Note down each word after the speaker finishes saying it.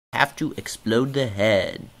Have to explode the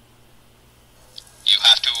head. You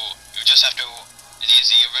have to. You just have to. It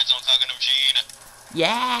is the original Kagano Gene.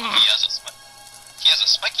 Yeah! He has a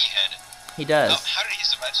spiky head. He does. How did he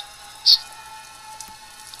survive?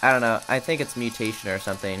 I don't know. I think it's mutation or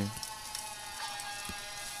something.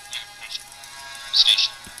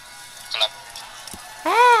 Station. Collaboration.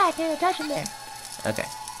 Ah, I can't touch him there. Okay.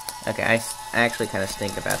 Okay, I actually kind of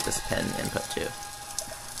stink about this pen input too.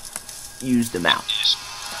 Use the mouse.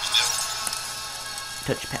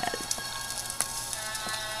 Touchpad.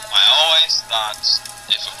 I always thought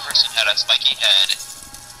if a person had a spiky head,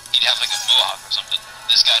 he'd have like a mohawk or something.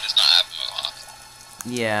 This guy does not have a mohawk.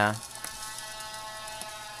 Yeah.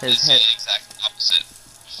 It's the exact opposite.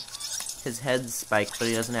 His head's spiked, but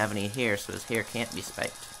he doesn't have any hair, so his hair can't be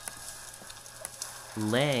spiked.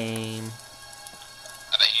 Lame.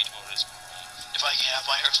 I bet he told us, if I can have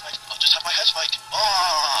my hair spiked, I'll just have my head spiked.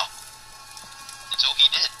 Ah! And so he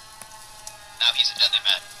did. Now he's a deadly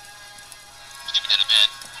man. Stupid deadly man.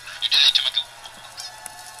 You're deadly to my goo.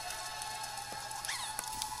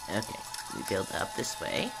 Okay, we build up this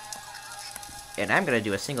way. And I'm gonna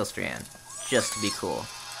do a single strand, just to be cool.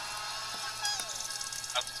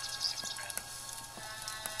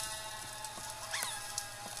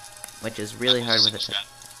 Which is really hard with a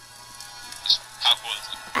How cool is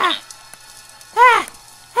it? Ah! Ah!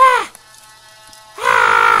 Ah!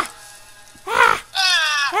 Ah! Ah!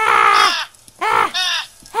 Ah!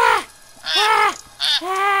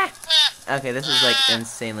 Ah! Okay, this is like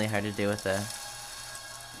insanely hard to do with a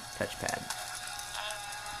touchpad.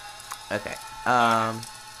 Okay,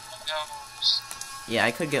 yeah,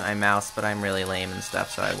 I could get my mouse, but I'm really lame and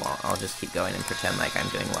stuff, so I won't. I'll just keep going and pretend like I'm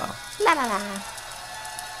doing well. La la la.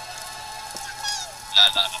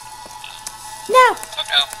 No!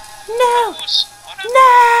 No!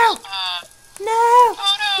 No! No!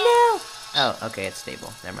 No! Oh, okay, it's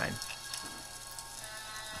stable. Never mind.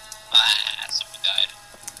 Somebody died.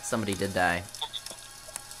 Somebody did die.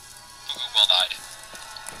 Poo Ball died.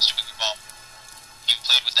 Stupid Poo Ball. You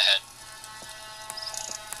played with the head.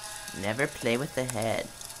 Never play with the head.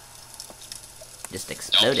 Just Don't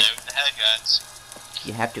explode play it. with the head, guys.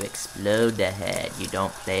 You have to explode the head. You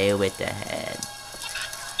don't play with the head.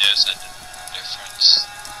 There's a difference.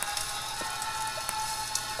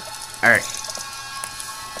 Arg.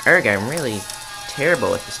 Arg, I'm really terrible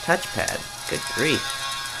with this touchpad. Good grief.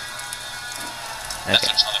 That's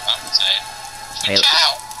Okay. what some of the comments say. Hey,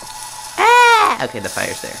 Ow! ah! Okay, the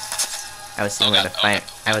fire's there. I was seeing Oh, where God. the fire.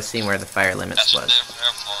 I was seeing where the fire limits That's what was. they're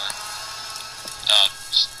there for.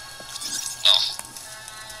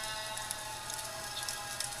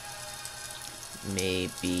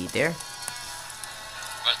 Maybe there.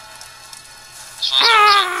 What?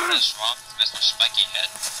 What is wrong with Mr. Spiky Head?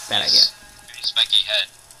 Bad idea. Really spiky head.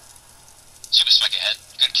 Super spiky head.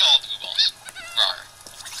 Good kill all the Poo Balls. Rawr.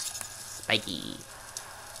 Spiky.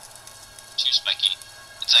 Too spiky.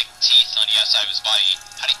 It's like teeth on the outside of his body.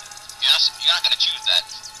 How do you... You're not gonna choose that.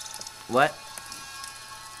 What?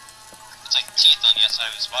 It's like teeth on the outside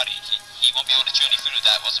of his body. He won't be able to chew any food with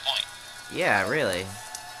that. What's the point? Yeah, really.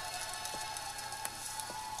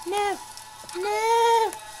 No.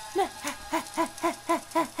 No. No.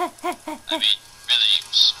 I mean, really,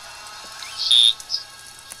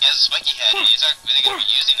 he has a spiky head, and he's not really going to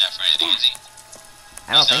be using that for anything, is he?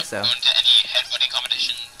 I don't think so. He's not going to any headbutting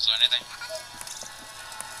competitions or anything?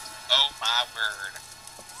 Oh my word.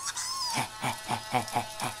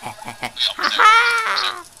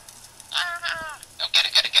 Oh, get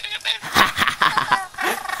it.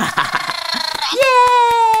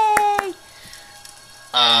 Yay!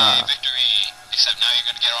 Yay, victory! Except now you're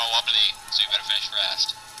going to get all wobbly, so you better finish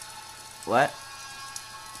fast. What?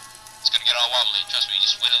 It's going to get all wobbly, trust me,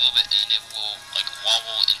 just wait a little bit and it will, like,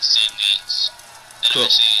 wobble insanely. And Cool.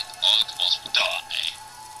 eventually, all the balls will die.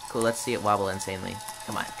 Cool, let's see it wobble insanely.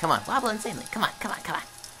 Come on, wobble insanely. Come on.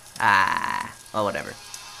 Ah, well, whatever.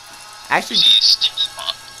 Actually, See,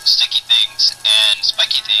 sticky things and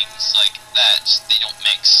spiky things like that, they don't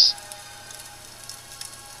mix.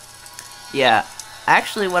 yeah.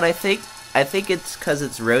 Actually, what I think it's because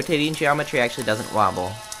its rotating geometry actually doesn't wobble.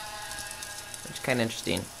 Which is kind of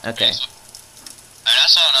interesting. Okay. And I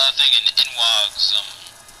saw another thing in WOG's,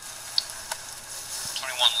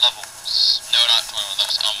 21 levels. No, not 21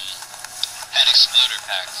 levels, head exploder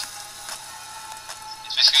pack.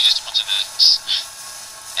 It's basically just a bunch of this.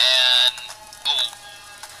 And, oh.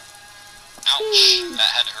 Ouch.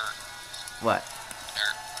 That had to hurt. What?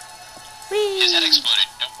 Hurt. His head exploded.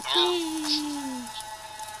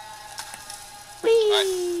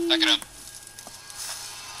 Alright, back it up.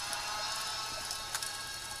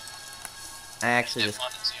 I actually Have just...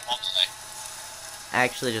 fun and see him all tonight.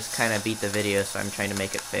 actually just kind of beat the video, so I'm trying to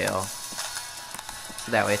make it fail.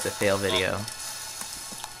 So that way it's a fail video.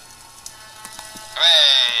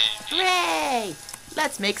 Hooray! Hooray!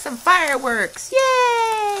 Let's make some fireworks!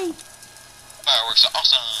 Yay! Fireworks are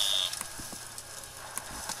awesome!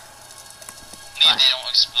 And they don't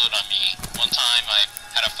explode on me. One time I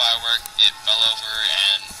had a firework, it fell over,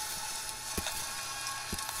 and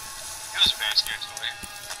it was a very scary story.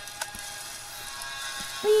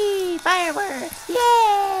 Whee! Fireworks!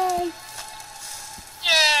 Yay!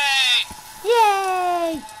 Yay!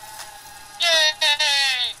 Yay!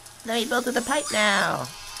 Yay! Let me build to the pipe now!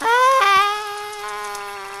 Ah!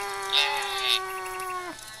 Yay!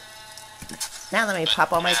 Now let me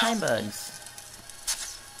pop all my time bugs.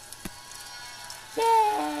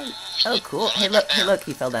 Yay! Oh, cool. Hey, look,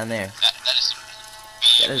 he fell down there. That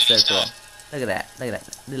That is so cool. Look at that, look at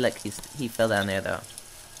that. Look, he fell down there, though.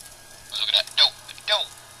 Look at that. No.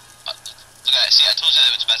 Look at that. See, I told you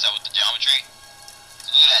that it was messed up with the geometry.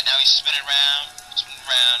 Look at that. Now he's spinning around.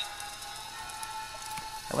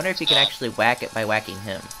 I wonder if you could actually whack it by whacking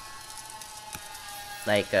him.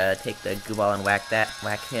 Like, take the goo ball and whack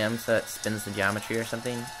him so it spins the geometry or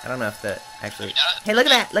something. I don't know if that actually... Hey, look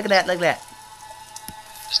at that! Look at that! Look at that!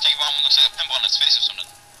 This Sticky Bomb looks like a pimple on his face or something.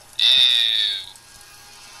 Ew.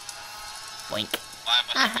 Boink. Why am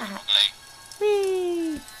I so ugly?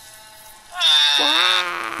 Whee! Ah!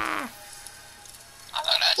 Wah! Oh,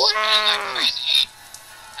 that's spinning like crazy.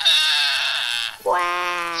 Ah!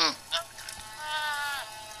 Wah!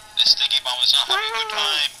 This Sticky Bomb is not having a good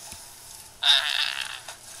time.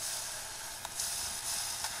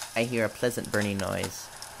 I hear a pleasant burning noise.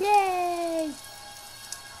 Yay!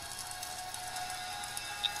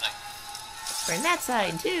 Burn that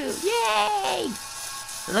side too! Yay!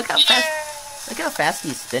 Look how fast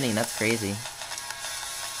he's spinning. That's crazy. I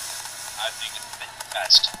think it's spinning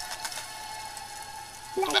fast.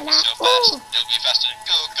 La, la, It'll be la. so fast. It'll be faster than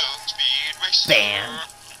Go Speed Racer. Bam!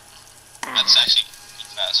 That's actually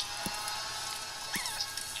fast.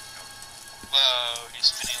 Whoa, he's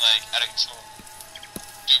spinning like out of control.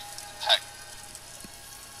 Dude, heck.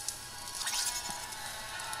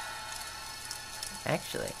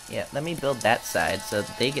 Actually, yeah. Let me build that side so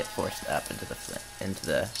they get forced up into the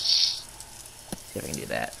See if I can do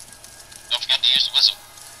that. Don't forget to use the whistle.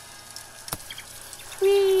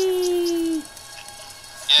 Whee!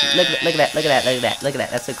 Yay. Look at that! Look at that! Look at that! Look at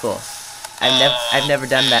that! That's so cool. I've never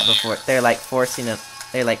done that before. They're like forcing it.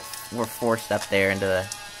 They like were forced up there into the.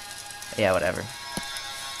 Yeah, whatever. I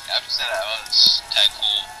have to say that was kinda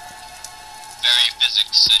cool. Very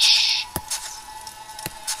physics-ish.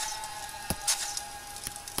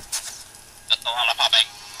 That's a lot of popping.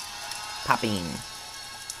 Popping.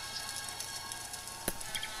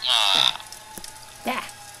 Ah. Yeah.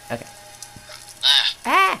 Okay. Ah.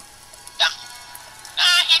 Ah!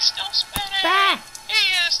 Ah, he's still spinning! Ah! He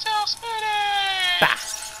is still spinning! Bah!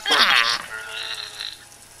 Ah!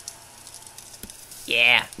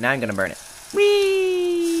 Yeah. Now I'm gonna burn it.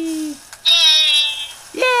 Whee!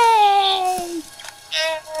 Yay!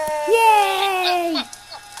 Yay!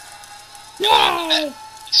 Yay!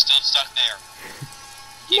 He's still stuck there.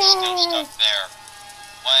 He's still stuck there.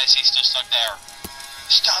 Why is he still stuck there?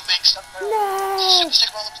 Stop being stuck there. No! Stick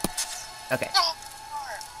around. Okay. No!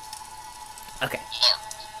 Okay.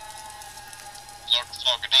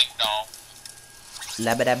 Lurk, ding dong.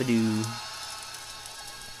 Labba-dabba-doo.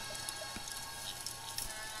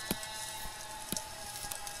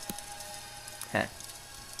 Huh.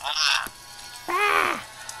 Ah! Bah!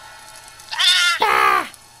 Ah! Bah!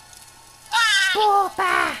 Ah! Oh,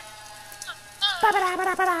 bah!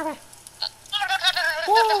 Ba-ba-da-ba-da-ba-da-ba.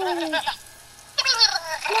 Woo!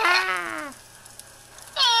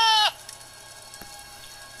 Ah!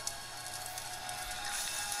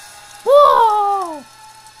 Whoa!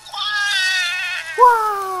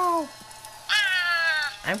 Whoa!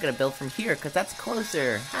 I'm gonna build from here, because that's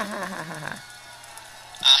closer. Ha ha ha ha ha.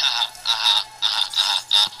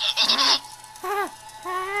 Ah,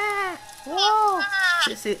 ah, whoa!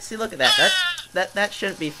 See, look at that. That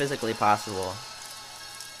shouldn't be physically possible.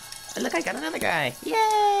 And look, I got another guy.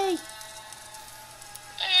 Yay!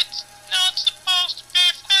 It's not supposed to be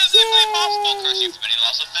physically possible. Curse you for many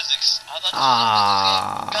laws of physics. I thought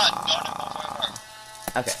this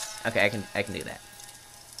was Okay, I can do that.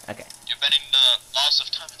 Okay. You're bending the laws of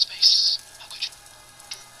time and space. How could you do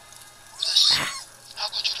this? How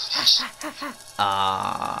could you do this? How could you do this?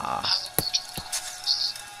 Oh.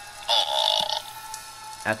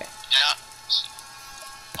 Okay. Yeah.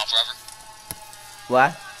 Not forever.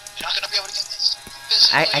 What? You're not gonna be able to get this.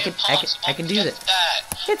 I can do this. That.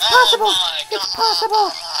 It's possible. My It's God.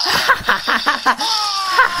 possible.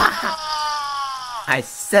 I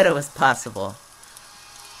said it was possible.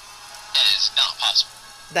 It is not possible.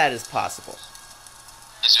 That is possible.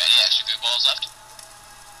 Is there any extra goo balls left?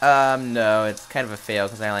 No, it's kind of a fail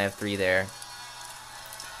because I only have 3 there.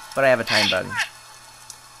 But I have a time bug. Don't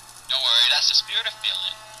worry, that's the spirit of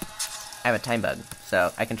feeling. I have a time bug,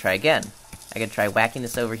 so I can try again. I can try whacking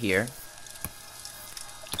this over here.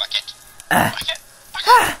 Whack it. Ah.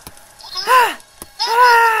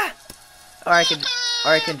 Whack it.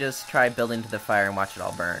 Or I can just try building to the fire and watch it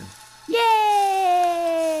all burn.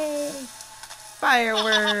 Yay!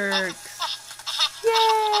 Fireworks!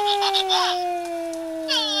 Yay!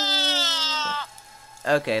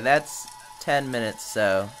 Okay, that's 10 minutes,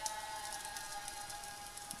 so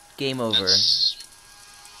game over.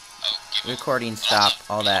 Recording stop,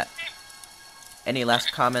 all that. Any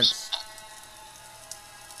last comments?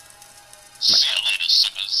 See you later,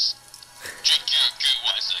 suckers. Drink your goo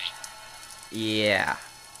wisely. Yeah.